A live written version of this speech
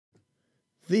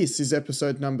This is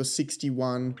episode number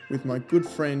 61 with my good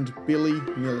friend Billy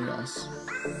Milios.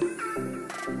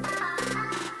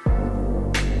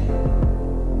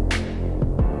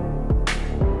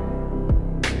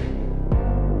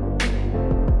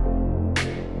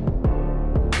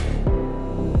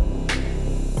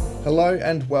 Hello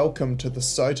and welcome to the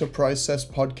SOTA Process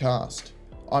podcast.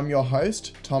 I'm your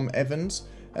host, Tom Evans,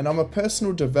 and I'm a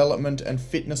personal development and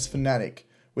fitness fanatic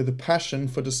with a passion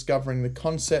for discovering the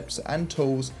concepts and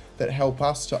tools that help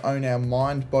us to own our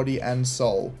mind, body and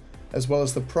soul, as well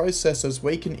as the processes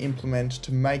we can implement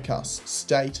to make us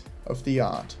state of the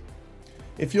art.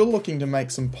 If you're looking to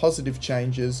make some positive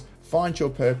changes, find your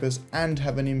purpose and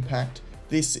have an impact,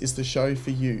 this is the show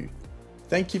for you.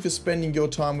 Thank you for spending your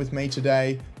time with me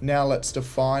today. Now let's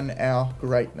define our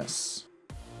greatness.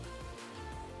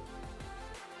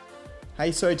 Hey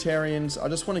Sotarians, I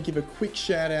just want to give a quick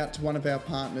shout out to one of our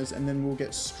partners and then we'll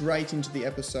get straight into the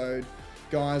episode.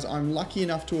 Guys, I'm lucky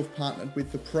enough to have partnered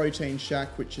with the Protein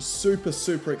Shack, which is super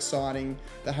exciting.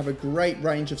 They have a great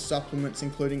range of supplements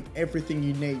including everything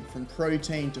you need from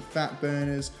protein to fat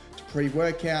burners to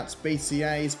pre-workouts,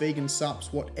 BCAAs, vegan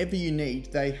sups, whatever you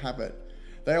need, they have it.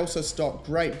 They also stock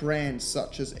great brands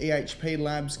such as EHP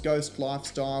Labs, Ghost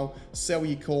Lifestyle, Sell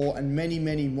Your Core and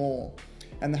many more.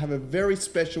 And they have a very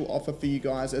special offer for you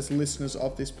guys as listeners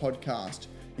of this podcast.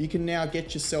 You can now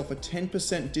get yourself a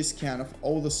 10% discount off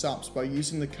all the subs by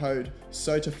using the code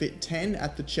SOTAFIT10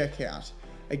 at the checkout.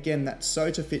 Again, that's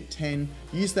SOTAFIT10.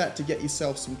 Use that to get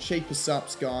yourself some cheaper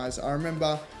subs, guys. I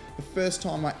remember the first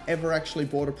time I ever actually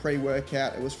bought a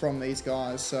pre-workout, it was from these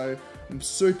guys. So I'm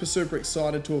super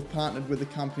excited to have partnered with a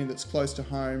company that's close to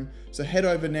home. So head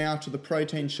over now to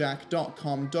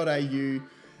theproteinshack.com.au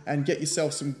and get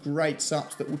yourself some great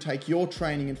subs that will take your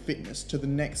training and fitness to the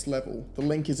next level. The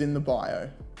link is in the bio.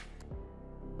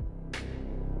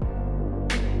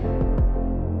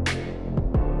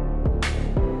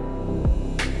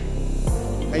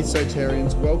 Hey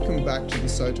Sotarians, welcome back to the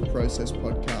SOTA Process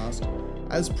podcast.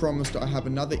 As promised, I have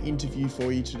another interview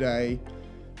for you today.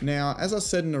 Now, as I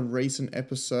said in a recent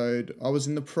episode, I was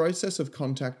in the process of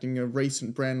contacting a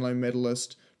recent Brownlow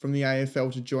medalist from the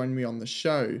AFL to join me on the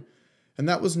show. And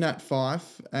that was Nat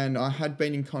Fyfe, and I had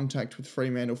been in contact with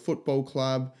Fremantle Football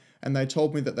Club, and they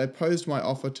told me that they posed my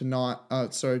offer to Nat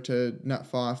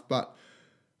Fyfe, but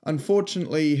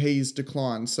unfortunately he's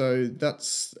declined. So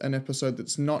that's an episode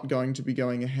that's not going to be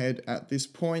going ahead at this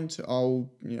point. I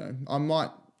might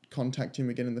contact him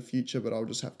again in the future, but I'll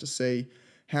just have to see.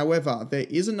 However, there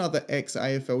is another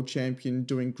ex-AFL champion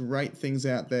doing great things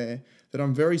out there that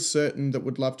I'm very certain that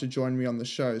would love to join me on the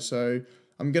show. So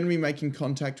I'm going to be making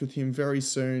contact with him very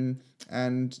soon,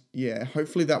 and yeah,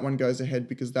 hopefully that one goes ahead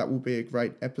because that will be a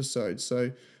great episode.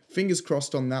 So fingers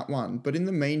crossed on that one. But in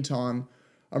the meantime,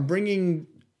 I'm bringing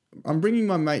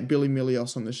my mate Billy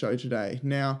Milios on the show today.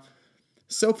 Now,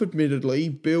 self-admittedly,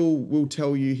 Bill will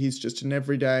tell you he's just an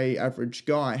everyday average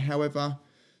guy. However,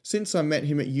 since I met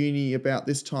him at uni about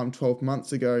this time 12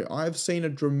 months ago, I have seen a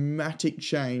dramatic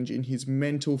change in his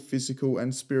mental, physical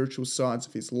and spiritual sides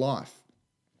of his life.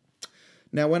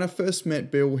 Now, when I first met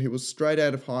Bill, he was straight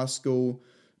out of high school,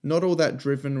 not all that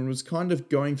driven, and was kind of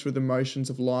going through the motions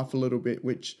of life a little bit,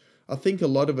 which I think a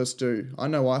lot of us do. I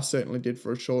know I certainly did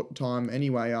for a short time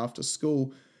anyway after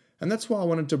school, and that's why I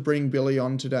wanted to bring Billy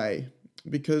on today,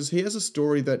 because he has a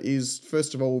story that is,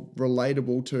 first of all,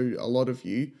 relatable to a lot of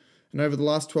you, and over the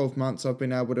last 12 months I've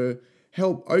been able to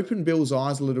help open Bill's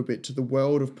eyes a little bit to the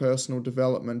world of personal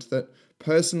development that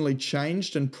personally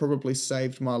changed and probably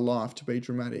saved my life, to be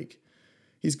dramatic.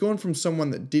 He's gone from someone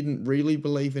that didn't really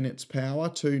believe in its power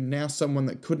to now someone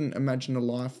that couldn't imagine a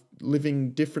life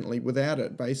living differently without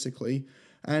it, basically.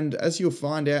 And as you'll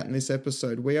find out in this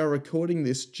episode, we are recording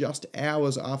this just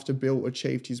hours after Bill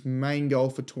achieved his main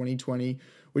goal for 2020,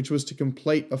 which was to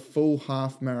complete a full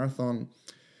half marathon.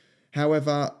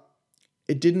 However,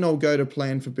 it didn't all go to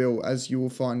plan for Bill, as you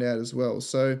will find out as well.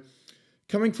 So,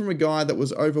 coming from a guy that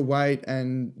was overweight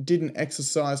and didn't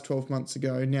exercise 12 months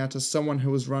ago, now to someone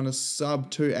who has run a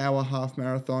sub 2 hour half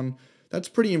marathon, that's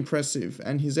pretty impressive.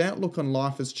 And his outlook on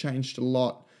life has changed a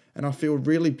lot. And I feel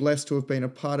really blessed to have been a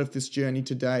part of this journey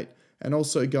to date and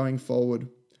also going forward.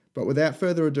 But without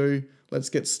further ado, let's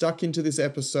get stuck into this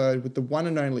episode with the one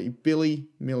and only Billy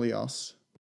Milios.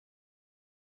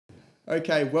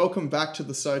 Okay, welcome back to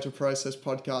the SOTA Process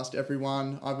podcast,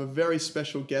 everyone. I have a very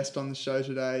special guest on the show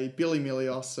today, Billy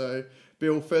Milios. So,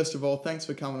 Bill, first of all, thanks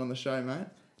for coming on the show, mate.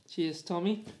 Cheers,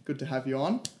 Tommy. Good to have you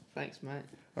on. Thanks, mate.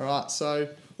 All right, so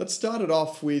let's start it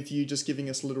off with you just giving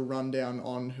us a little rundown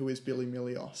on who is Billy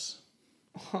Milios.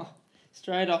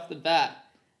 Straight off the bat.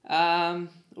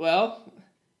 Well,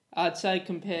 I'd say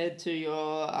compared to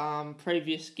your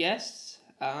previous guests,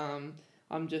 I'm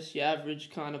just your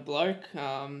average kind of bloke.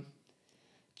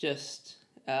 Just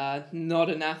not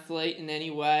an athlete in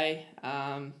any way.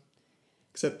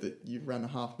 Except that you ran a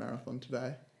half marathon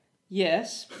today.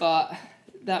 Yes, but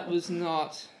that was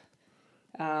not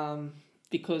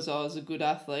because I was a good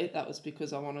athlete. That was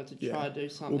because I wanted to try to do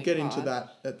something. We'll get into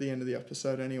that at the end of the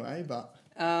episode anyway, but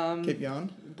keep going.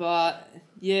 But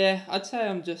yeah, I'd say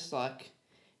I'm just like,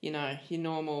 your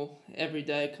normal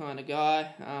everyday kind of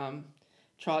guy.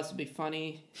 Tries to be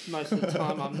funny. Most of the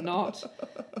time I'm not.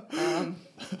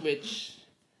 Which,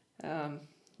 a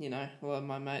lot of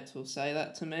my mates will say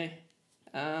that to me.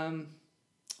 Yeah,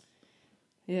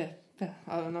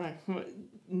 I don't know.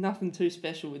 Nothing too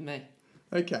special with me.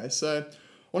 Okay, so I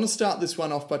want to start this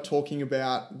one off by talking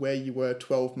about where you were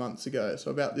 12 months ago,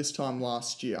 so about this time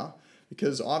last year,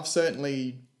 because I've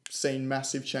certainly seen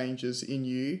massive changes in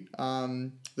you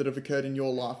that have occurred in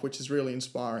your life, which is really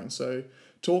inspiring. So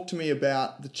talk to me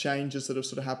about the changes that have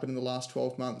sort of happened in the last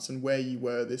 12 months and where you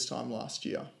were this time last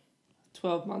year.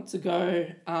 12 months ago,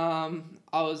 I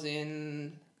was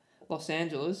in Los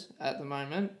Angeles at the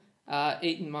moment,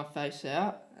 eating my face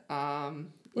out.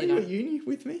 Were you at uni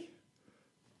with me?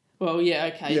 Well, yeah,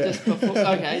 okay, yeah. Just before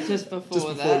just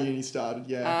before that. Uni started,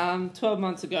 yeah. 12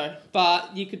 months ago,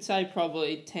 but you could say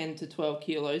probably 10 to 12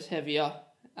 kilos heavier,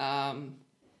 and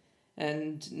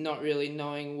not really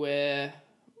knowing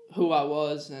who I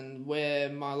was and where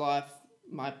my life,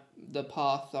 the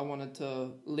path I wanted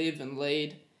to live and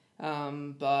lead.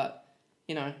 But,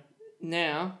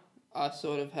 now I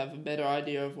sort of have a better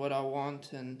idea of what I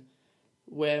want and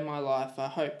where my life, I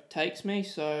hope, takes me.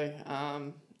 So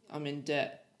I'm in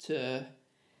debt to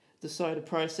the soda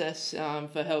process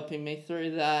for helping me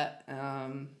through that.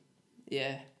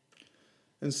 Yeah.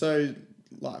 And so,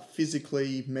 like,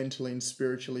 physically, mentally and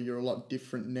spiritually, you're a lot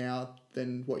different now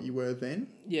than what you were then?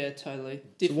 Yeah, totally.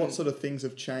 Different. So what sort of things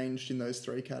have changed in those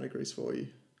three categories for you?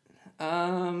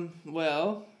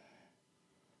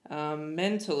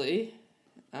 Mentally,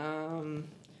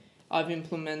 I've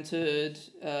implemented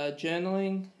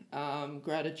journaling,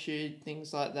 gratitude,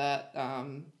 things like that,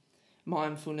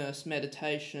 mindfulness,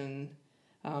 meditation,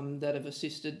 that have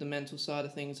assisted the mental side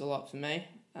of things a lot for me.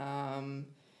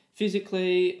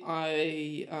 Physically,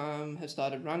 I have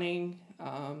started running.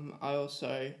 I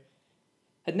also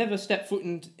had never stepped foot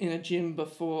in a gym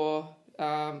before,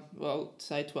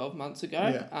 say 12 months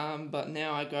ago. Yeah. But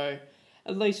now I go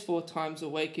at least 4 times a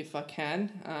week if I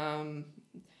can.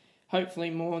 Hopefully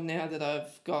more now that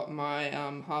I've got my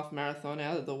half marathon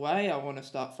out of the way. I want to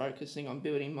start focusing on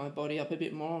building my body up a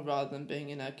bit more rather than being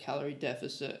in a calorie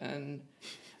deficit and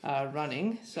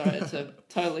running. So it's a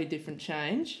totally different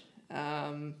change.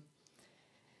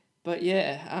 But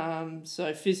yeah,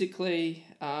 so physically,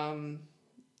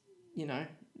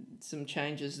 some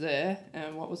changes there.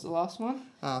 And what was the last one?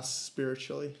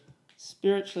 Spiritually.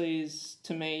 Spiritually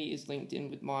to me is linked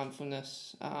in with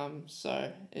mindfulness,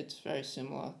 so it's very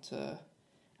similar to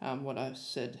what I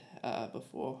said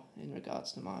before in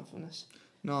regards to mindfulness.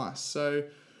 Nice. So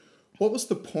what was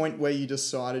the point where you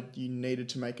decided you needed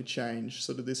to make a change?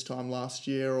 Sort of this time last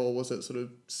year, or was it sort of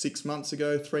 6 months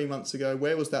ago, 3 months ago?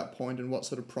 Where was that point and what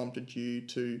sort of prompted you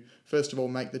to, first of all,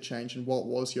 make the change, and what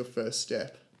was your first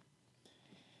step?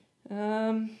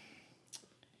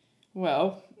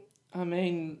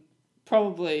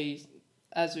 Probably,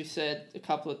 as we said a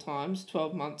couple of times,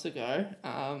 12 months ago,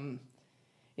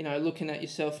 looking at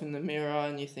yourself in the mirror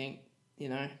and you think,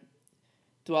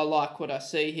 do I like what I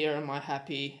see here? Am I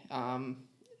happy?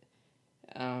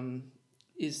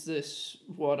 Is this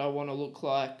what I want to look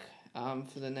like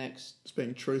for the next... Just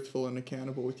being truthful and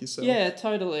accountable with yourself. Yeah,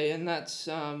 totally. And that's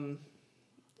where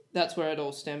it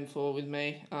all stemmed for with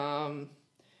me.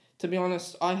 To be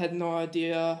honest, I had no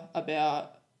idea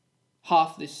about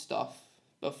half this stuff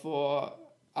before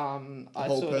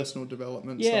personal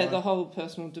development yeah, side. the whole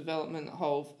personal development, the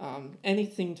whole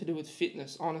anything to do with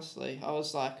fitness, honestly. I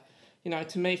was like,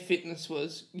 to me fitness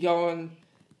was going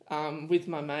with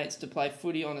my mates to play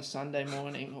footy on a Sunday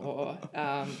morning or,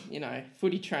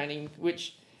 footy training,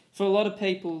 which for a lot of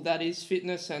people that is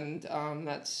fitness and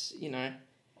that's,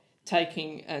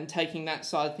 taking that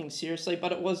side of things seriously,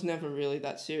 but it was never really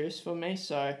that serious for me.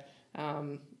 So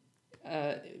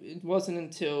it wasn't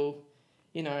until,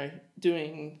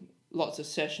 doing lots of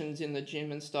sessions in the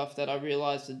gym and stuff that I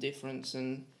realised the difference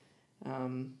and,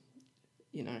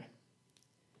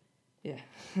 yeah.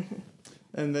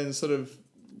 And then sort of,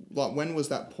 like, when was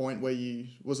that point where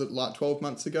was it like 12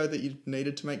 months ago that you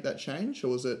needed to make that change, or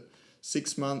was it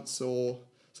 6 months, or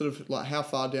sort of like how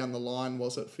far down the line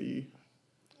was it for you?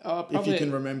 Probably, if you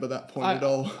can remember that point at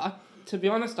all. To be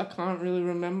honest, I can't really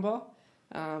remember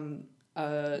an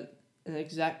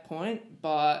exact point,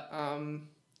 but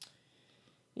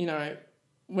you know,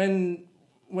 when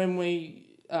we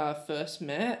first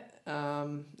met,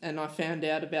 and I found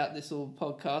out about this little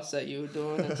podcast that you were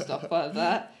doing and stuff like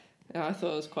that, and I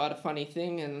thought it was quite a funny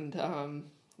thing, and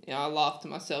I laughed to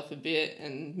myself a bit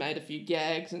and made a few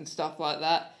gags and stuff like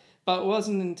that. But it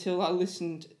wasn't until I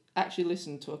actually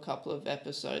listened to a couple of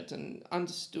episodes and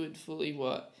understood fully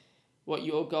what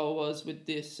your goal was with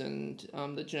this and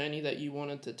the journey that you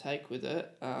wanted to take with it.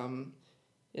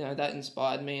 That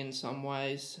inspired me in some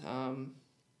ways,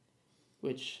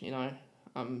 which,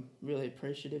 I'm really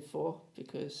appreciative for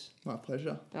because... My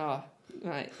pleasure. Oh,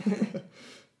 mate,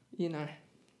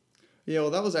 Yeah,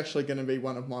 well, that was actually going to be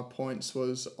one of my points.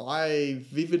 Was I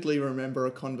vividly remember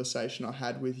a conversation I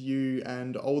had with you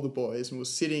and all the boys, and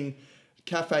was sitting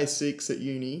Cafe 6 at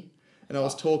uni, and I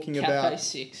was talking about... Cafe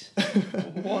 6?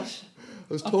 What?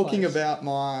 I was talking about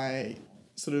my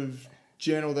sort of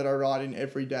journal that I write in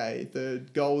every day, the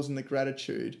goals and the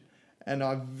gratitude, and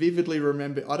I vividly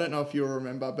remember, I don't know if you'll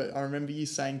remember, but I remember you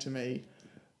saying to me,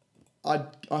 I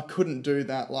couldn't do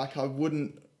that, like I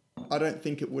don't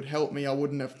think it would help me. I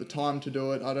wouldn't have the time to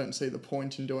do it. I don't see the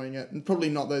point in doing it. And probably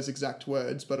not those exact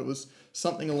words, but it was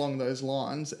something along those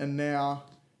lines. And now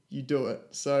you do it.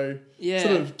 So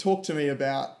sort of talk to me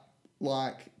about,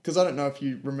 like, because I don't know if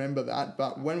you remember that,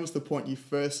 but when was the point you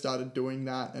first started doing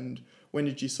that, and when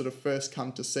did you sort of first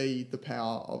come to see the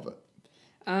power of it?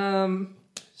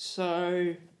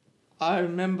 So I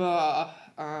remember,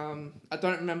 I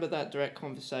don't remember that direct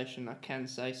conversation, I can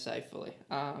say safely.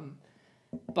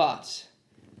 But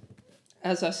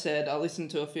as I said, I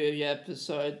listened to a few of your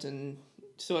episodes and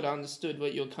sort of understood where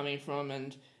you're coming from,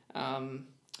 and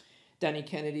Danny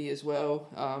Kennedy as well.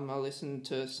 I listened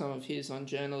to some of his on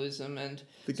journalism, and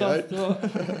so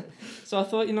I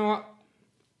thought, you know what,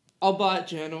 I'll buy a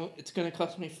journal. It's going to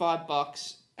cost me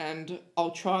 $5, and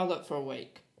I'll trial it for a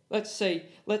week. Let's see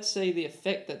the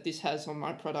effect that this has on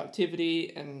my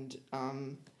productivity and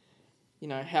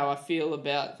how I feel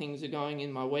about things are going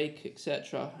in my week,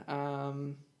 etc.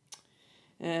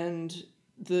 And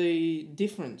the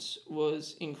difference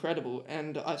was incredible,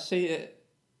 and I see it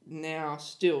now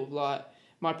still. Like,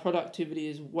 my productivity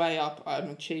is way up. I'm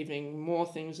achieving more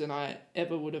things than I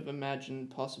ever would have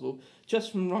imagined possible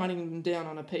just from writing them down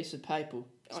on a piece of paper.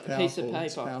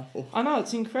 It's powerful. I know,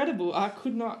 it's incredible. I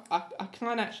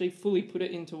can't actually fully put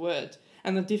it into words.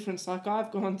 And the difference, like,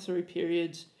 I've gone through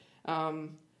periods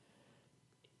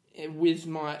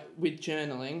with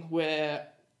journaling where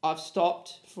I've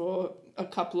stopped for a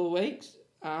couple of weeks,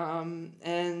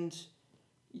 and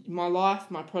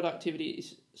my productivity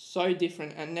is so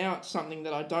different, and now it's something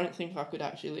that I don't think I could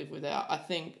actually live without. I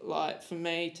think, like, for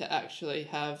me to actually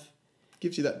have...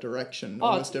 Gives you that direction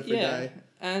almost every day.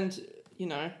 And,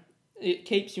 it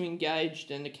keeps you engaged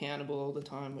and accountable all the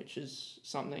time, which is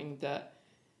something that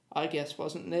I guess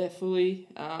wasn't there fully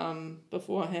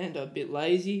beforehand. A bit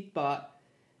lazy, but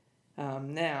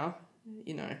now,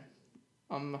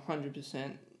 I'm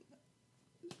 100%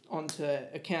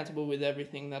 accountable with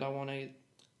everything that I want to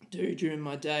do during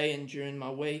my day and during my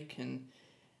week and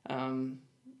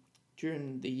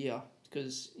during the year.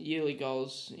 Because yearly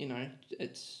goals,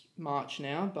 it's March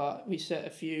now, but we set a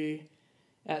few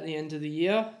at the end of the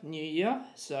year, new year.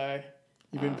 So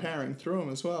you've been powering through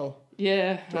them as well.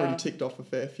 Yeah. You've already ticked off a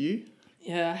fair few.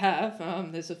 Yeah, I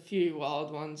have. There's a few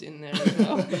wild ones in there as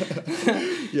well.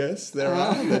 Yes, there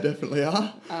are. There definitely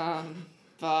are.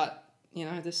 But,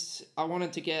 I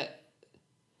wanted to get...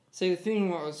 See, the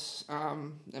thing was,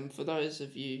 and for those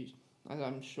of you,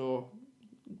 I'm sure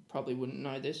probably wouldn't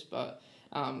know this, but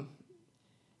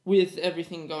with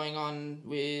everything going on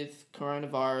with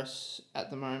coronavirus at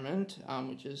the moment,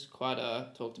 which is quite a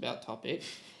talked about topic,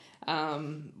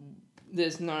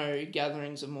 there's no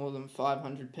gatherings of more than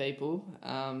 500 people.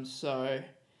 So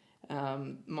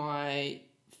my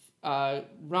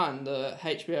run, the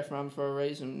HBF run for a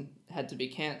reason, had to be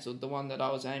cancelled. The one that I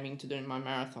was aiming to do in my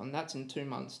marathon, that's in 2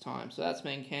 months' time. So that's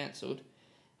been cancelled.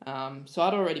 So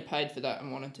I'd already paid for that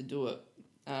and wanted to do it.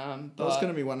 That was going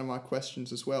to be one of my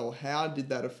questions as well. How did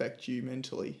that affect you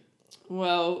mentally?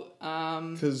 Well...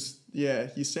 Because,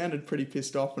 you sounded pretty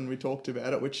pissed off when we talked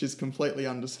about it, which is completely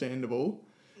understandable.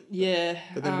 Yeah.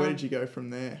 But then where did you go from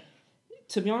there?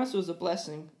 To be honest, it was a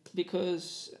blessing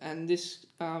because, and this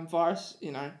virus,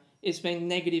 it's been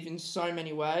negative in so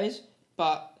many ways,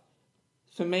 but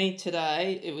for me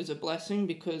today, it was a blessing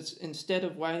because instead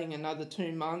of waiting another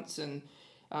 2 months and,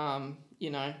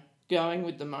 going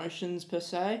with the motions per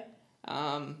se,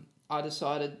 I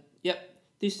decided,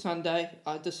 this Sunday,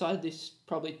 I decided this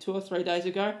probably 2 or 3 days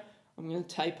ago, I'm going to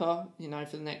taper,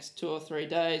 for the next 2 or 3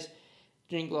 days,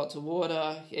 drink lots of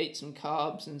water, eat some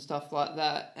carbs and stuff like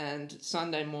that. And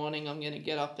Sunday morning, I'm going to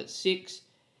get up at 6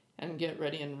 and get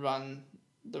ready and run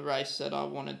the race that I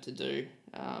wanted to do.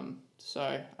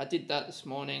 So I did that this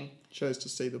morning. Chose to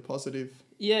see the positive.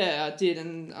 Yeah, I did.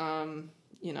 And,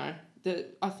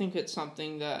 I think it's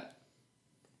something that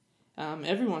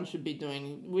everyone should be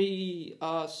doing. We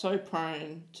are so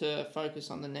prone to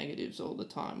focus on the negatives all the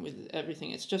time with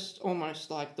everything. It's just almost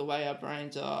like the way our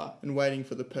brains are. And waiting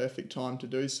for the perfect time to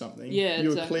do something. Yeah, you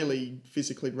were clearly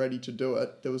physically ready to do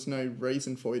it. There was no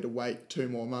reason for you to wait 2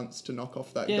 more months to knock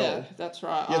off that goal. Yeah, that's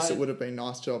right. Yes, it would have been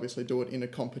nice to obviously do it in a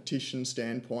competition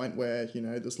standpoint where,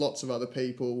 there's lots of other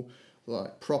people,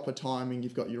 like proper timing,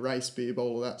 you've got your race bib,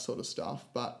 all of that sort of stuff.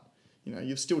 But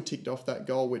you've still ticked off that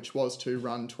goal, which was to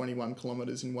run 21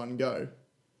 kilometres in one go.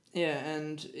 Yeah,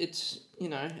 and it's,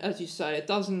 as you say, it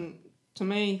doesn't, to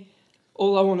me,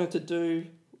 all I wanted to do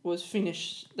was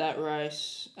finish that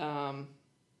race from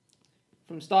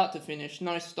start to finish,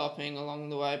 no stopping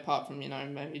along the way, apart from,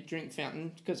 maybe drink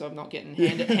fountain, because I'm not getting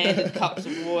handed cups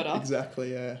of water.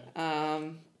 Exactly, yeah.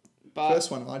 But first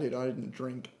one I didn't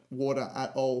drink water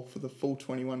at all for the full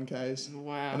 21 Ks.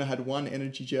 Wow. And I had one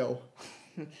energy gel.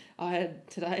 I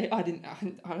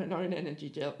don't own energy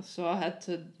gel, so I had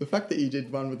to. The fact that you did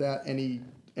one without any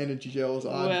energy gels,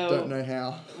 I don't know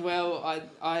how. Well, I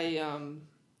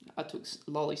took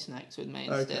lolly snacks with me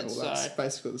instead. Okay, well that's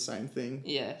basically the same thing.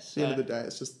 Yeah. At the end of the day,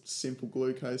 it's just simple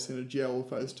glucose in a gel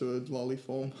opposed to a lolly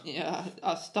form. Yeah,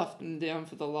 I stuffed them down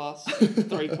for the last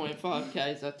 3.5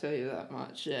 Ks. I tell you that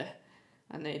much. Yeah,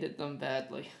 I needed them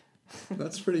badly.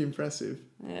 That's pretty impressive.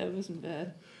 Yeah, it wasn't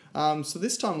bad. So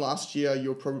this time last year,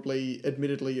 you're probably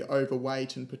admittedly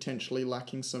overweight and potentially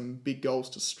lacking some big goals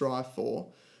to strive for.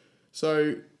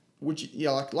 So would you,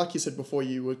 like you said before,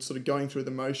 you were sort of going through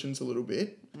the motions a little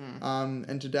bit.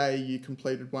 And today you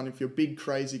completed one of your big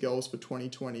crazy goals for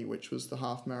 2020, which was the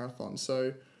half marathon.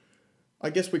 So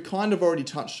I guess we kind of already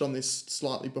touched on this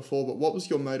slightly before, but what was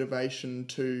your motivation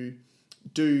to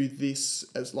do this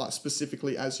as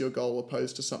specifically as your goal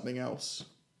opposed to something else?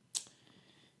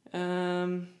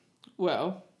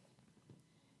 Well,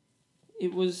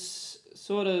 it was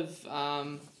sort of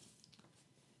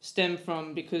stemmed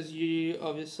from because you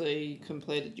obviously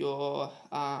completed your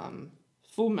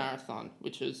full marathon,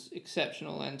 which was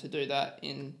exceptional, and to do that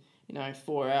in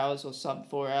 4 hours or sub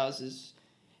 4 hours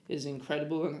is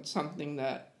incredible, and it's something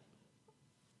that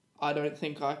I don't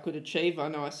think I could achieve. I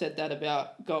know I said that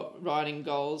about writing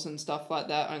goals and stuff like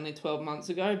that only 12 months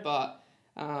ago, but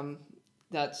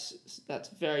that's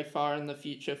very far in the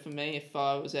future for me if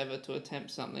I was ever to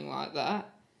attempt something like that.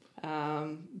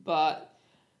 But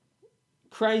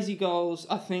crazy goals,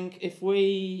 I think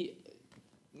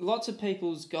lots of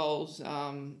people's goals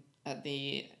at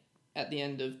the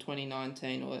end of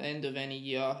 2019 or end of any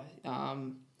year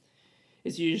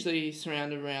is usually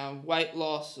surrounded around weight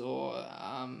loss or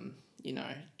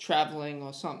traveling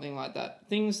or something like that.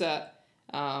 Things that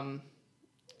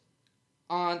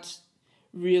aren't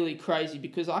really crazy,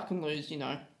 because I can lose,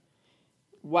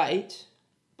 weight,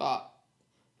 but,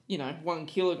 1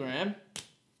 kilogram,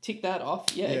 tick that off,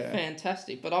 yeah.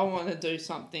 Fantastic. But I want to do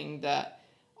something that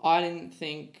I didn't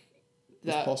think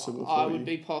that would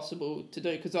be possible to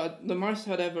do, because the most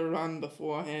I'd ever run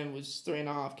beforehand was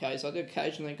 3.5 Ks. I'd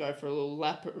occasionally go for a little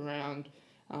lap around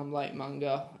Lake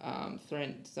Munga, so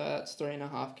that's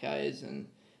 3.5 Ks, and,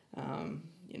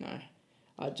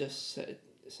 I'd just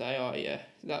say, oh yeah,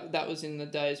 that was in the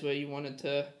days where you wanted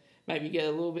to maybe get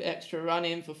a little bit extra run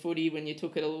in for footy when you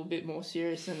took it a little bit more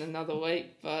serious than another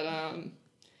week. But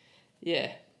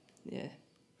yeah.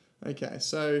 Okay,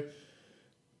 so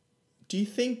do you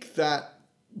think that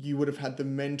you would have had the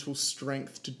mental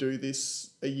strength to do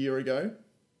this a year ago?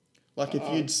 Like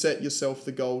if you'd set yourself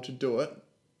the goal to do it,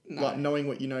 no. like knowing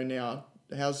what you know now,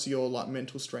 how's your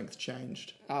mental strength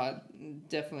changed?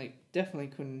 Definitely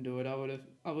couldn't do it.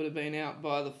 I would have been out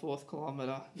by the 4th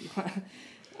kilometre.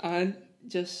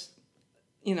 Just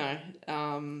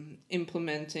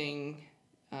implementing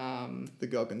the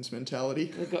Goggins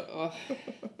mentality.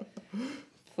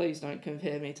 Please don't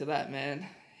compare me to that man.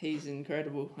 He's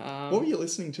incredible. What were you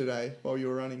listening to today while you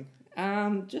were running?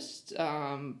 Just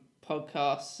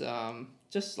podcasts.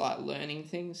 Just like learning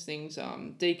things.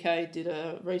 DK did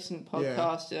a recent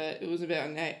podcast. Yeah. It was about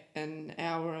an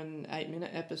hour and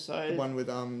 8-minute episode. The one with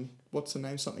what's the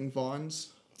name? Something Vines.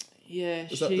 Yeah.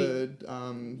 Is that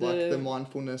the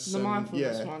mindfulness? The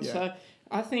mindfulness one. Yeah. So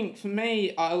I think for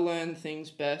me, I learn things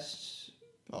best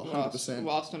 100%.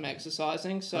 whilst I'm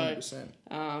exercising. So 100%.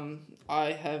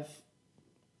 I have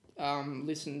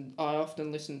I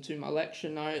often listen to my lecture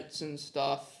notes and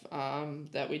stuff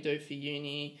that we do for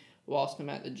uni whilst I'm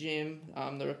at the gym,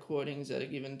 the recordings that are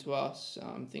given to us,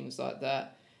 things like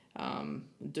that.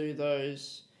 Do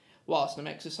those whilst I'm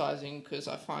exercising because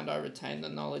I find I retain the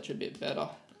knowledge a bit better.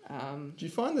 Do you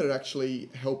find that it actually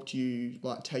helped you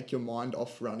like take your mind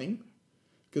off running?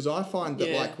 Because I find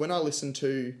that like when I listen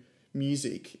to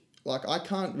music, like I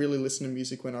can't really listen to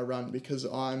music when I run because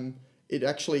it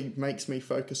actually makes me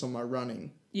focus on my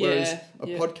running. Whereas a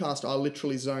podcast, I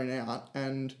literally zone out.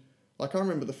 And like I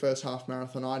remember the first half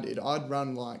marathon I did, I'd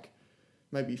run like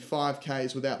maybe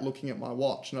 5Ks without looking at my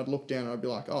watch, and I'd look down and I'd be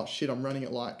like, oh shit, I'm running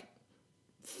at like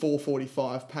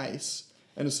 4:45 pace.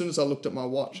 And as soon as I looked at my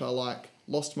watch, I like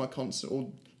lost my or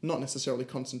not necessarily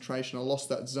concentration, I lost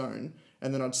that zone,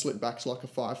 and then I'd slip back to like a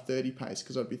 5:30 pace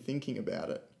because I'd be thinking about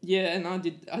it. Yeah, and I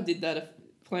did that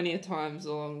plenty of times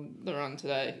along the run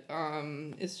today.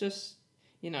 It's just,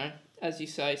 as you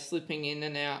say, slipping in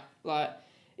and out. Like,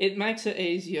 it makes it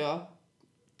easier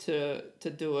to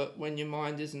do it when your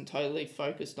mind isn't totally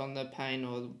focused on the pain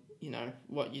or,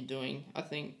 what you're doing. I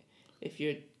think if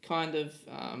you're kind of,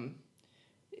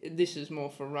 this is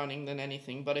more for running than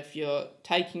anything, but if you're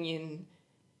taking in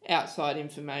outside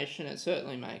information, it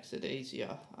certainly makes it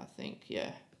easier, I think,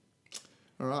 yeah.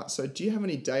 All right, so do you have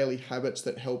any daily habits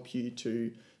that help you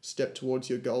to step towards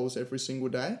your goals every single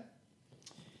day?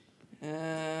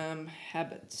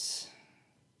 Habits.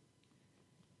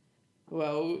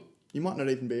 Well... You might not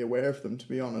even be aware of them, to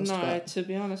be honest. No, to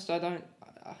be honest, I don't...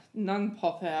 None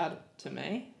pop out to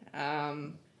me.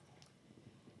 I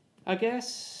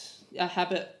guess a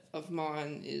habit of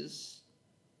mine is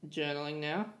journaling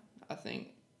now, I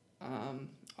think.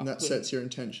 And that sets your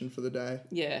intention for the day?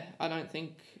 Yeah, I don't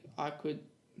think I could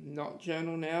not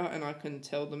journal now, and I can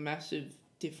tell the massive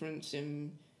difference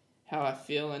in how I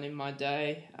feel and in my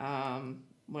day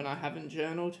when I haven't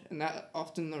journaled. And that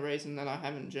often the reason that I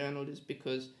haven't journaled is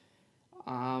because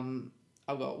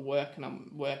I've got work and I'm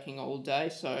working all day.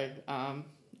 So and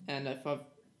if I've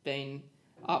been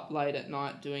up late at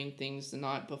night doing things the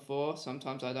night before,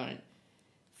 sometimes I don't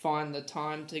find the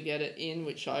time to get it in,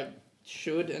 which I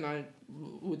should, and I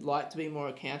would like to be more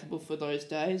accountable for those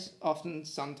days.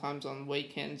 Sometimes on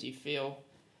weekends you feel,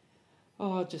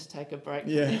 I'll just take a break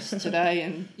from this today,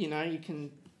 and you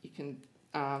can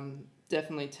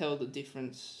definitely tell the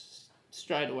difference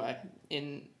straight away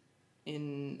in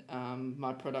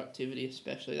my productivity,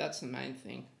 especially. That's the main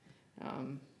thing,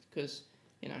 because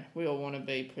we all want to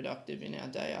be productive in our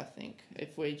day. I think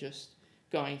if we're just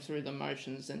going through the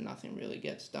motions, then nothing really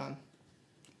gets done.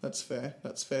 That's fair.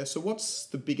 So what's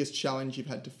the biggest challenge you've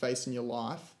had to face in your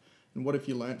life, and what have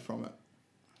you learnt from it?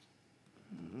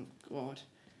 Oh, God.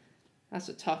 That's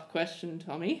a tough question,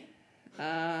 Tommy.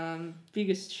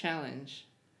 Biggest challenge.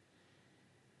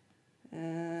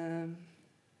 I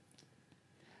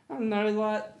don't know,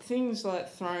 like things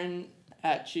like thrown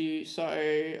at you.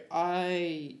 So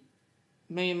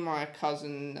me and my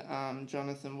cousin,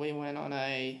 Jonathan, we went on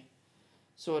a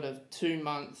sort of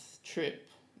 2-month trip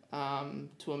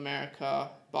to America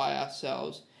by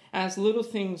ourselves. And it's little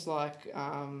things like,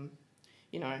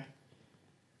 we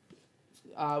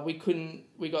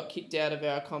got kicked out of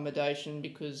our accommodation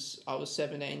because I was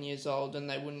 17 years old and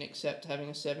they wouldn't accept having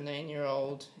a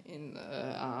 17-year-old in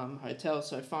the hotel,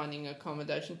 so finding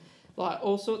accommodation. Like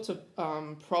all sorts of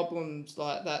problems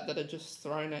like that are just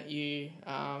thrown at you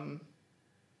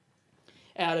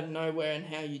out of nowhere, and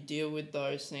how you deal with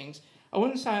those things. I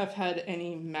wouldn't say I've had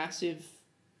any massive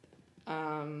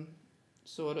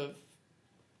sort of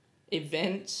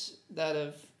events that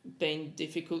have been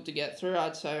difficult to get through.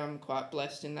 I'd say I'm quite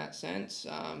blessed in that sense.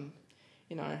 I've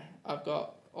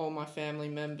got all my family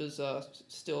members are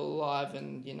still alive,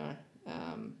 and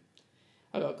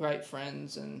I've got great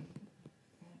friends and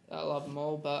I love them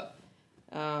all. But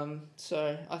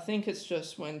so I think it's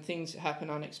just when things happen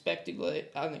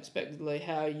unexpectedly,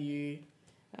 how you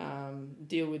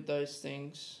deal with those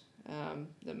things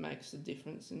that makes the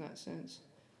difference in that sense.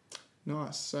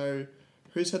 Nice. So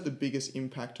who's had the biggest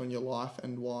impact on your life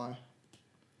and why?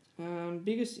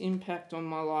 Biggest impact on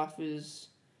my life is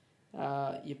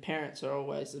your parents are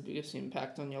always the biggest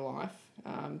impact on your life.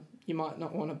 You might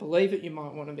not want to believe it, you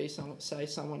might want to say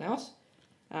someone else,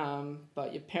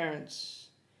 but your parents,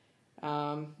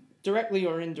 directly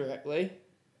or indirectly,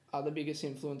 are the biggest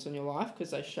influence on your life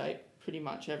because they shape pretty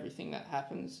much everything that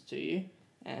happens to you,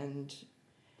 and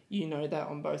you know that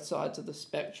on both sides of the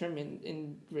spectrum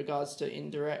in regards to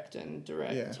indirect and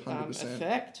direct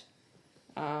effect.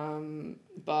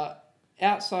 But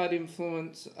outside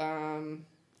influence,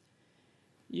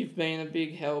 you've been a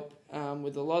big help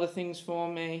with a lot of things for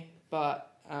me,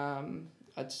 but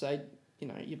I'd say,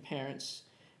 your parents,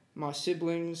 my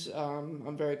siblings,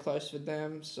 I'm very close with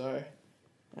them, so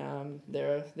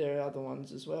there are other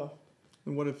ones as well.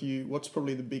 And what's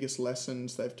probably the biggest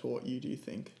lessons they've taught you, do you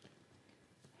think?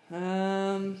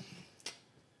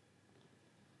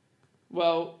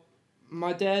 Well,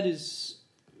 my dad is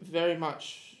very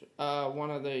much one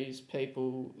of these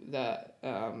people that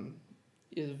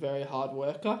is a very hard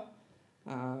worker.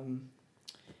 And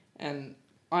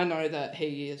I know that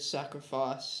he has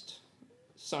sacrificed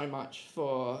so much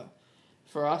for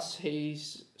us.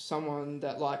 He's someone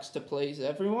that likes to please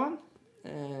everyone,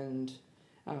 and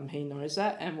he knows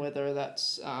that. And whether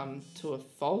that's to a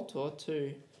fault or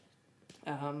to,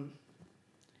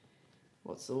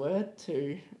 what's the word?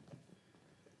 To...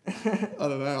 I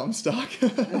don't know, I'm stuck.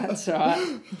 That's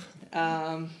right.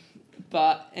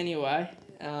 But anyway,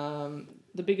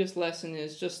 the biggest lesson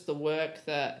is just the work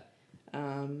that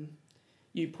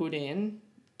you put in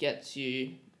gets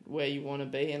you where you want to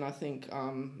be. And I think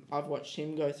I've watched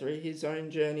him go through his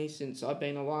own journey since I've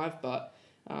been alive, but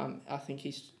I think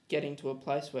he's getting to a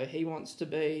place where he wants to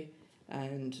be.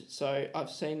 And so I've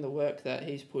seen the work that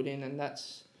he's put in, and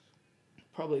that's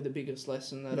probably the biggest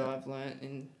lesson that I've learnt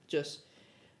in just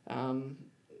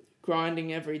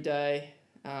grinding every day.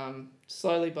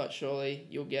 Slowly but surely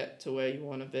you'll get to where you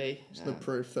want to be. It's the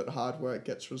proof that hard work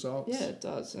gets results. Yeah, it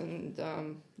does. And,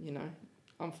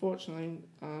 unfortunately,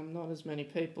 not as many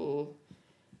people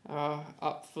are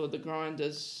up for the grind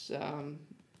as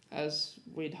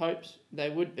we'd hoped they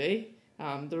would be.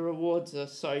 The rewards are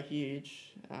so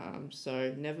huge,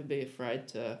 so never be afraid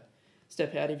to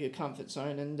step out of your comfort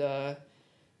zone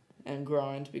and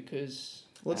grind, because...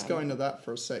 Let's go into that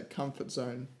for a sec, comfort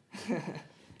zone.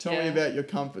 Tell me about your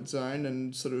comfort zone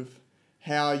and sort of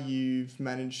how you've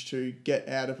managed to get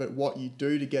out of it, what you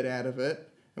do to get out of it,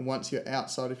 and once you're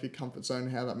outside of your comfort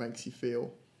zone, how that makes you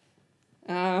feel.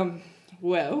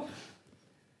 Well,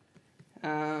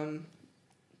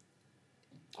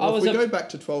 if we go back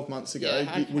to 12 months ago,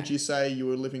 Yeah, okay. would you say you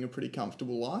were living a pretty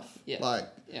comfortable life? Yeah.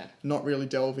 Not really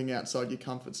delving outside your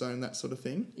comfort zone, that sort of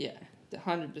thing? Yeah,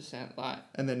 100%.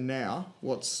 And then now,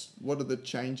 what are the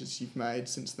changes you've made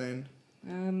since then?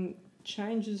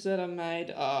 Changes that I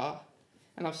made are,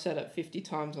 and I've said it 50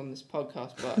 times on this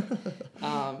podcast, but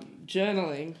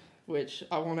journaling, which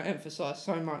I want to emphasise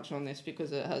so much on this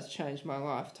because it has changed my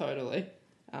life totally,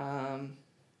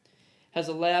 has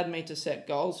allowed me to set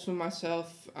goals for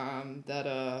myself that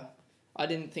I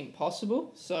didn't think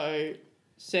possible. So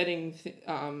setting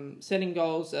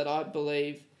goals that I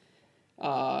believe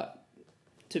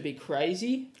to be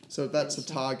crazy. So that's a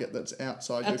target that's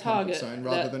outside your comfort zone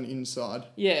rather than inside.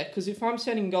 Yeah, because if I'm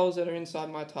setting goals that are inside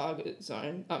my target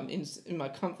zone, in my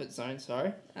comfort zone,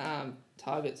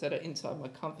 targets that are inside my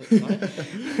comfort zone,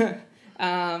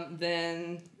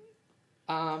 then,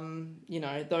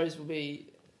 those will be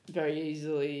very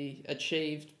easily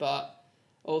achieved. But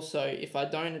also, if I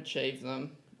don't achieve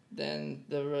them, then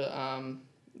the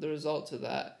results of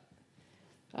that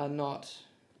are not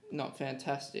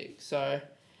fantastic. So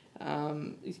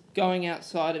going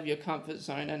outside of your comfort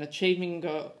zone and achieving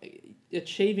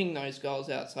those goals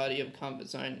outside of your comfort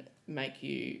zone make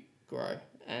you grow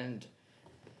and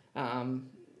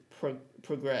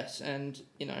progress. And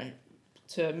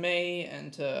to me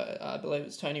and to I believe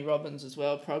it's Tony Robbins as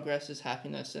well, progress is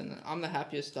happiness, and I'm the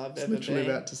happiest I've ever been. Literally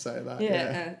about to say that.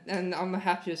 Yeah. And I'm the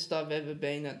happiest I've ever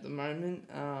been at the moment,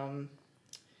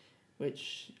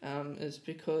 which is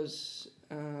because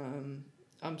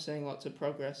I'm seeing lots of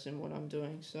progress in what I'm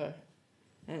doing. So,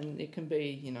 and it can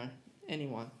be,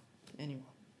 anyone.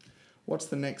 What's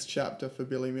the next chapter for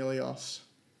Billy Milios?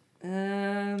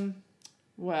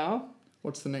 Well,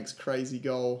 what's the next crazy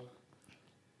goal?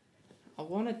 I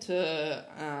wanted to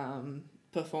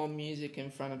perform music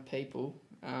in front of people,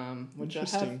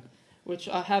 which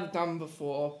I have done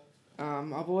before.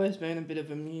 I've always been a bit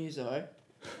of a muso,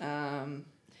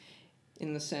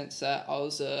 in the sense that I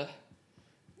was a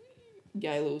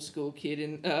gay little schoolboy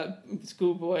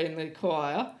in the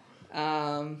choir,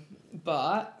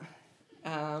 but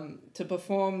to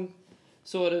perform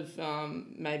sort of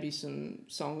maybe some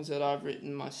songs that I've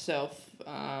written myself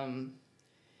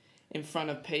in front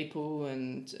of people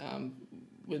and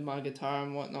with my guitar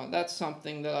and whatnot, that's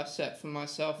something that I set for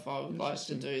myself. I would like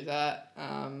to do that.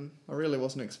 I really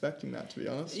wasn't expecting that, to be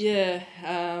honest. Yeah,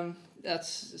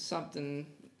 that's something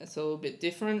that's a little bit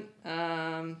different.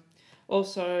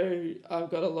 Also, I've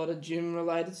got a lot of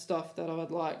gym-related stuff that I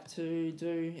would like to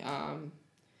do.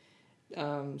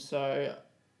 So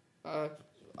I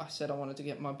said I wanted to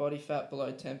get my body fat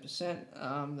below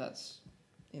 10%. That's,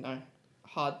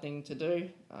 hard thing to do.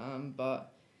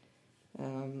 But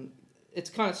it's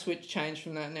kind of changed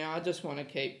from that now. I just want to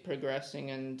keep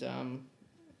progressing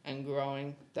and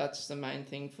growing. That's the main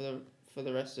thing for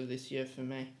the rest of this year for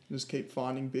me. Just keep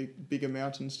finding bigger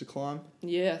mountains to climb?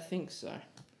 Yeah, I think so.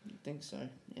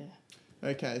 Yeah.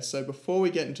 Okay, so before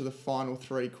we get into the final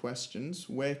 3 questions,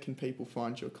 where can people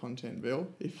find your content, Bill,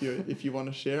 if you want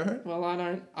to share it? Well,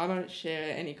 I don't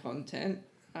share any content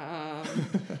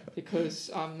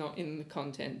because I'm not in the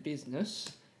content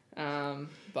business.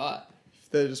 But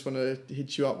if they just want to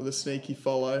hit you up with a sneaky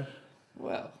follow,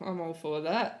 well, I'm all for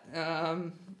that.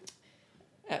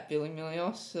 At Billy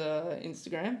Milios,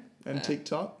 Instagram. And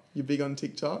TikTok. You're big on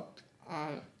TikTok?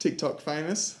 TikTok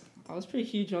famous? I was pretty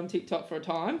huge on TikTok for a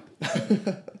time.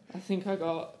 I think I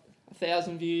got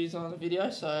 1,000 views on a video,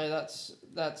 so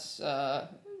that's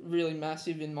really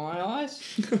massive in my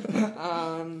eyes.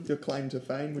 Your claim to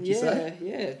fame, would you say?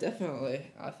 Yeah, definitely.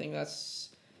 I think that's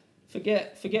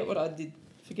forget what I did.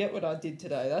 Forget what I did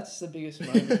today. That's the biggest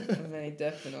moment for me,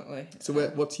 definitely. So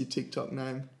what's your TikTok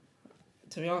name?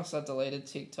 To be honest, I deleted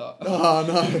TikTok. Oh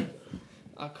no!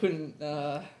 I couldn't.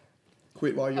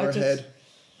 Quit while you're ahead.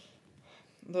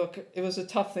 Look, it was a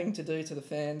tough thing to do to the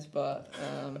fans, but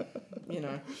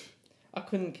I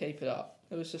couldn't keep it up.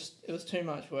 It was too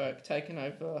much work, taking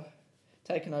over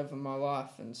my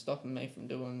life and stopping me from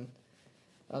doing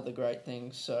other great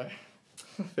things. So,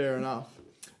 fair enough.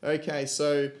 Okay,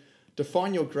 so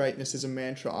define your greatness is a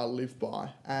mantra I live by,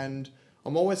 and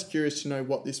I'm always curious to know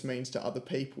what this means to other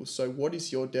people. So, what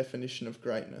is your definition of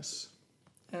greatness?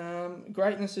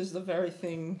 Greatness is the very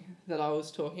thing that I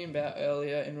was talking about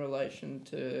earlier in relation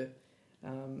to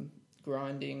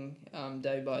grinding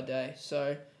day by day.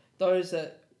 So those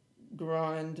that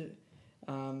grind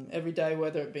every day,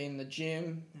 whether it be in the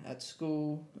gym, at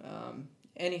school,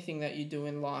 anything that you do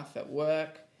in life, at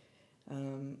work,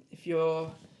 if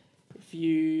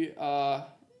you are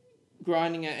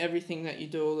grinding at everything that you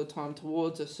do all the time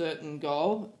towards a certain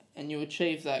goal and you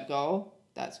achieve that goal,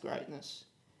 that's greatness.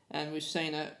 And we've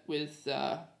seen it with,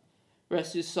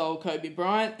 rest his soul, Kobe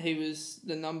Bryant. He was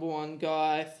the number one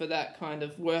guy for that kind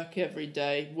of work every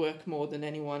day, work more than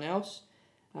anyone else.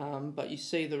 But you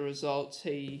see the results.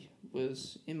 He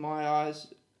was, in my eyes,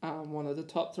 one of the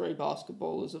top 3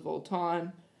 basketballers of all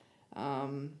time.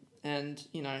 And,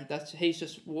 he's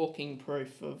just walking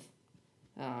proof of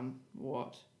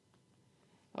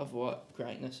what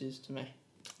greatness is to me.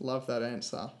 Love that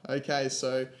answer. Okay,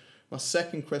 so my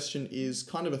second question is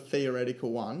kind of a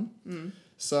theoretical one.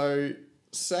 So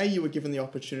say you were given the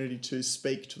opportunity to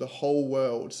speak to the whole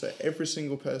world, so every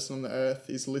single person on the earth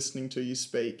is listening to you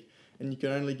speak, and you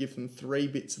can only give them 3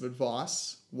 bits of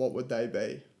advice, what would they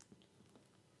be?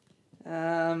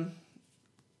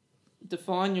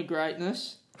 Define your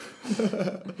greatness. Just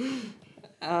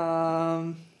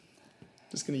going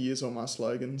to use all my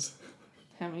slogans.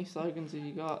 How many slogans have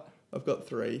you got? I've got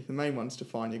 3. The main one's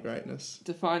define your greatness.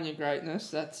 Define your greatness,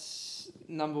 that's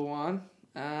number 1.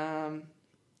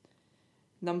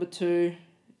 Number 2,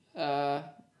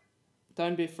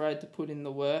 don't be afraid to put in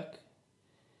the work.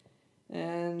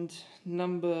 And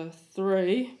number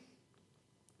 3,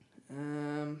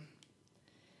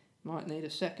 might need a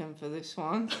second for this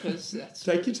one because that's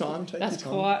Take your time. That's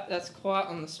quite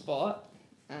on the spot.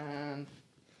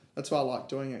 That's why I like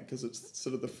doing it, because it's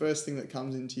sort of the first thing that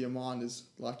comes into your mind is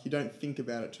like you don't think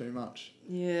about it too much.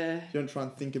 Yeah. You don't try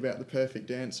and think about the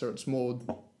perfect answer. It's more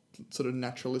sort of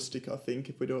naturalistic, I think,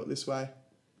 if we do it this way.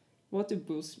 What did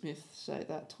Will Smith say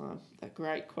that time? That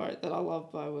great quote that I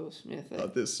love by Will Smith.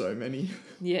 There's so many.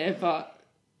 Yeah, but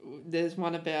there's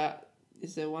one about...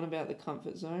 Is there one about the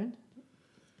comfort zone?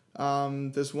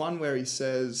 There's one where he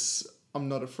says, I'm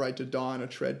not afraid to die on a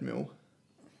treadmill.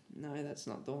 No, that's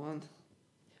not the one.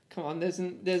 Come on, there's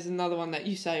another one that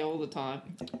you say all the time.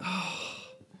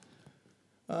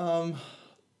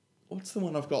 What's the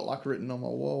one I've got like written on my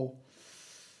wall?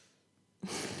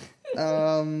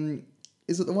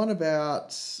 Is it the one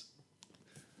about...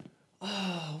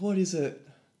 what is it?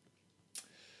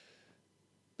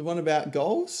 The one about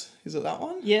goals? Is it that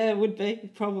one? Yeah, it would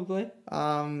be, probably.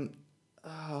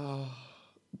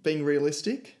 Being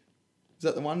realistic? Is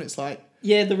that the one? It's like...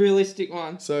 Yeah, the realistic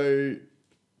one. So...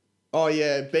 Oh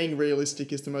yeah, being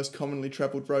realistic is the most commonly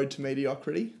travelled road to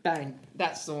mediocrity. Bang,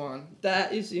 that's the one.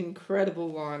 That is an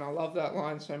incredible line. I love that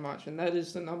line so much, and that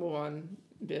is the number 1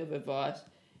 bit of advice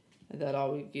that I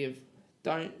would give.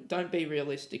 Don't be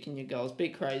realistic in your goals. Be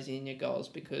crazy in your goals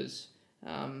because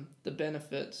the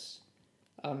benefits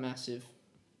are massive.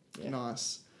 Yeah.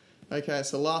 Nice. Okay,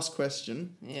 so last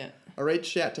question. Yeah. I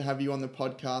reached out to have you on the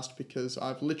podcast because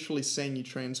I've literally seen you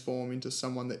transform into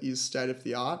someone that is state of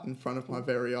the art in front of my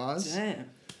very eyes. Damn.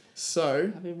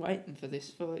 So, I've been waiting for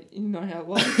this for you know how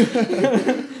long.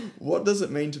 what does it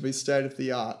mean to be state of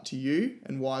the art to you,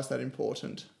 and why is that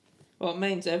important? Well, it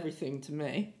means everything to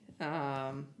me.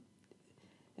 But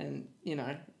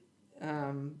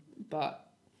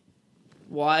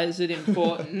why is it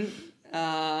important?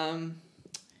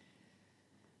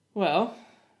 Well,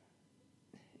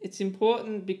 it's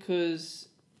important because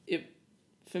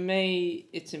for me,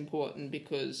 it's important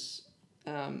because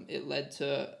it led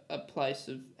to a place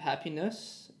of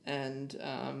happiness, and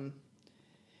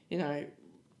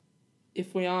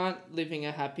if we aren't living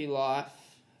a happy life,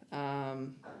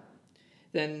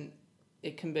 then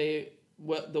it can be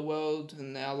the world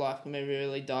and our life can be a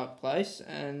really dark place,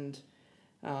 and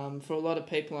for a lot of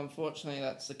people, unfortunately,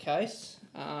 that's the case.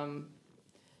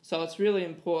 So it's really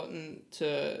important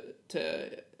to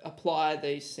apply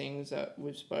these things that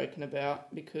we've spoken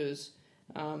about, because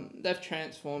they've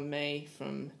transformed me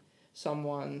from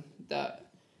someone that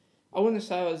I wouldn't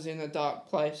say I was in a dark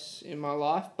place in my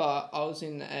life, but I was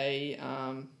in I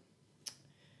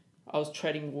was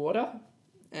treading water,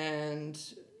 and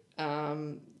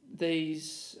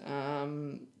these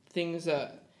things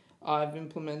that I've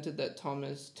implemented that Tom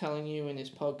is telling you in his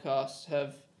podcast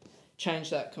have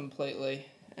changed that completely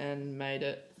and made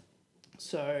it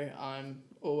so I'm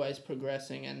always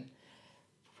progressing, and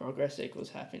progress equals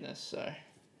happiness. So,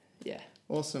 yeah.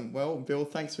 Awesome. Well, Bill,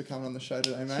 thanks for coming on the show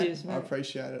today, mate. Cheers, mate. I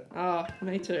appreciate it. Oh,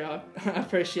 me too. I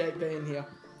appreciate being here.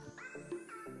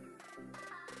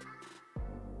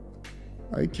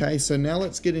 Okay, so now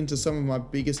let's get into some of my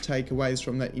biggest takeaways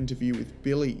from that interview with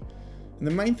Billy. And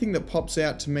the main thing that pops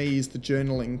out to me is the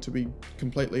journaling, to be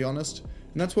completely honest.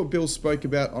 And that's what Bill spoke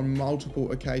about on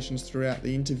multiple occasions throughout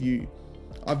the interview.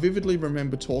 I vividly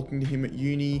remember talking to him at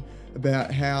uni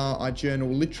about how I journal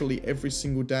literally every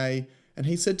single day, and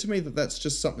he said to me that that's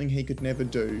just something he could never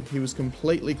do. He was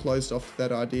completely closed off to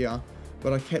that idea,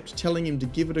 but I kept telling him to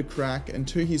give it a crack, and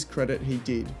to his credit, he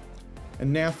did.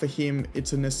 And now for him,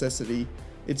 it's a necessity.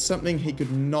 It's something he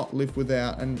could not live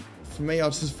without, and for me, I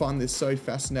just find this so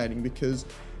fascinating because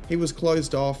he was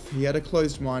closed off, he had a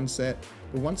closed mindset,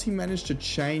 but once he managed to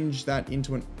change that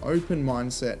into an open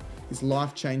mindset, his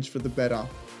life changed for the better.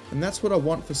 And that's what I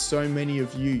want for so many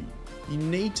of you. You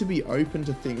need to be open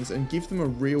to things and give them a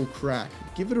real crack.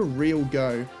 Give it a real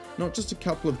go, not just a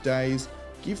couple of days.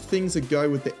 Give things a go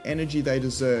with the energy they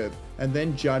deserve, and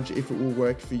then judge if it will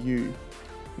work for you.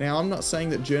 Now, I'm not saying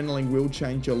that journaling will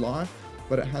change your life,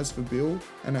 but it has for Bill,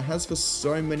 and it has for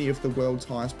so many of the world's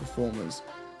highest performers.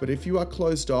 But if you are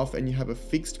closed off and you have a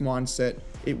fixed mindset,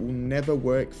 it will never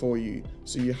work for you.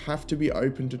 So you have to be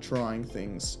open to trying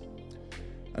things.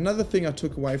 Another thing I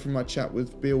took away from my chat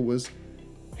with Bill was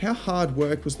how hard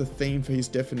work was the theme for his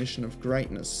definition of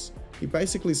greatness. He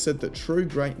basically said that true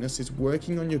greatness is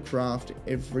working on your craft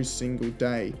every single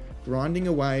day, grinding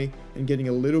away and getting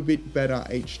a little bit better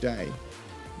each day.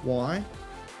 Why?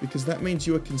 Because that means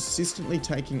you are consistently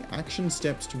taking action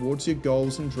steps towards your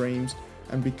goals and dreams,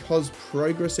 and because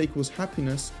progress equals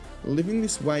happiness, living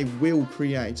this way will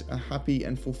create a happy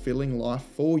and fulfilling life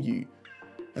for you.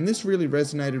 And this really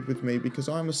resonated with me because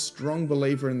I'm a strong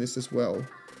believer in this as well.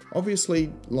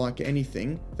 Obviously, like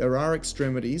anything, there are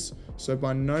extremities, so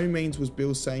by no means was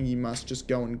Bill saying you must just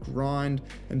go and grind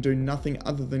and do nothing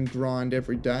other than grind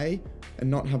every day and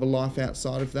not have a life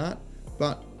outside of that,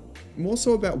 but more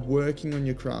so about working on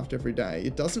your craft every day.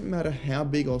 It doesn't matter how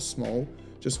big or small,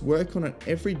 just work on it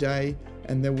every day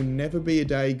and there will never be a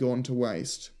day gone to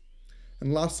waste.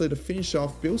 And lastly, to finish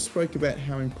off, Bill spoke about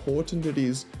how important it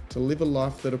is to live a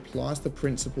life that applies the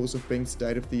principles of being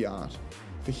state of the art.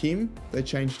 For him, they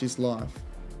changed his life.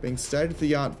 Being state of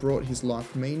the art brought his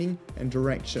life meaning and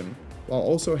direction, while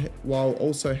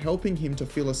also helping him to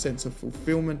feel a sense of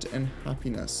fulfillment and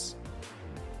happiness.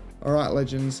 Alright,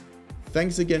 legends,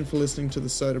 thanks again for listening to the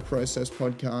Soda Process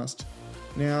podcast.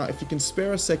 Now, if you can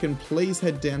spare a second, please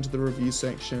head down to the review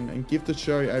section and give the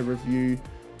show a review.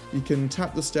 You can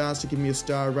tap the stars to give me a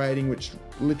star rating, which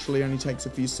literally only takes a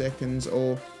few seconds,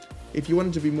 or if you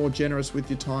wanted to be more generous with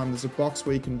your time, there's a box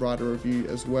where you can write a review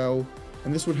as well,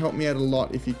 and this would help me out a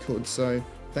lot if you could, so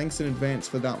thanks in advance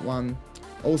for that one.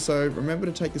 Also, remember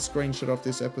to take a screenshot of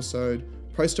this episode,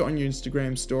 post it on your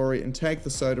Instagram story, and tag the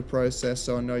Soda Process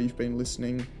so I know you've been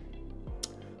listening.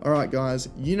 Alright guys,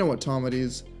 you know what time it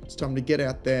is. It's time to get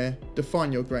out there,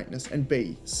 define your greatness, and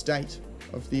be state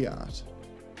of the art.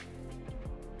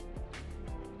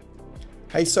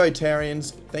 Hey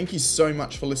Sotarians, thank you so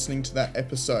much for listening to that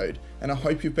episode, and I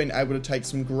hope you've been able to take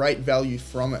some great value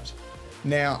from it.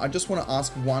 Now, I just want to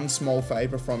ask one small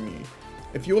favour from you.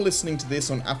 If you're listening to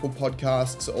this on Apple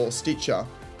Podcasts or Stitcher,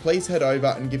 please head over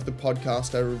and give the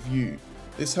podcast a review.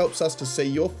 This helps us to see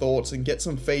your thoughts and get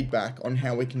some feedback on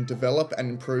how we can develop and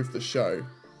improve the show.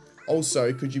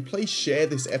 Also, could you please share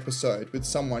this episode with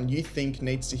someone you think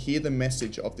needs to hear the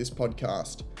message of this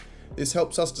podcast? This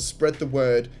helps us to spread the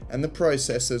word and the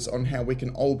processes on how we can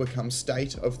all become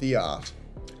state of the art.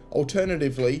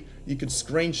 Alternatively, you could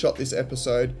screenshot this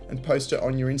episode and post it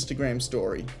on your Instagram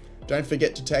story. Don't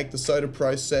forget to tag the Soda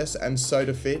Process and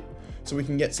Soda Fit so we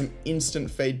can get some instant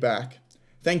feedback.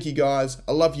 Thank you guys,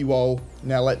 I love you all,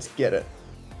 now let's get it.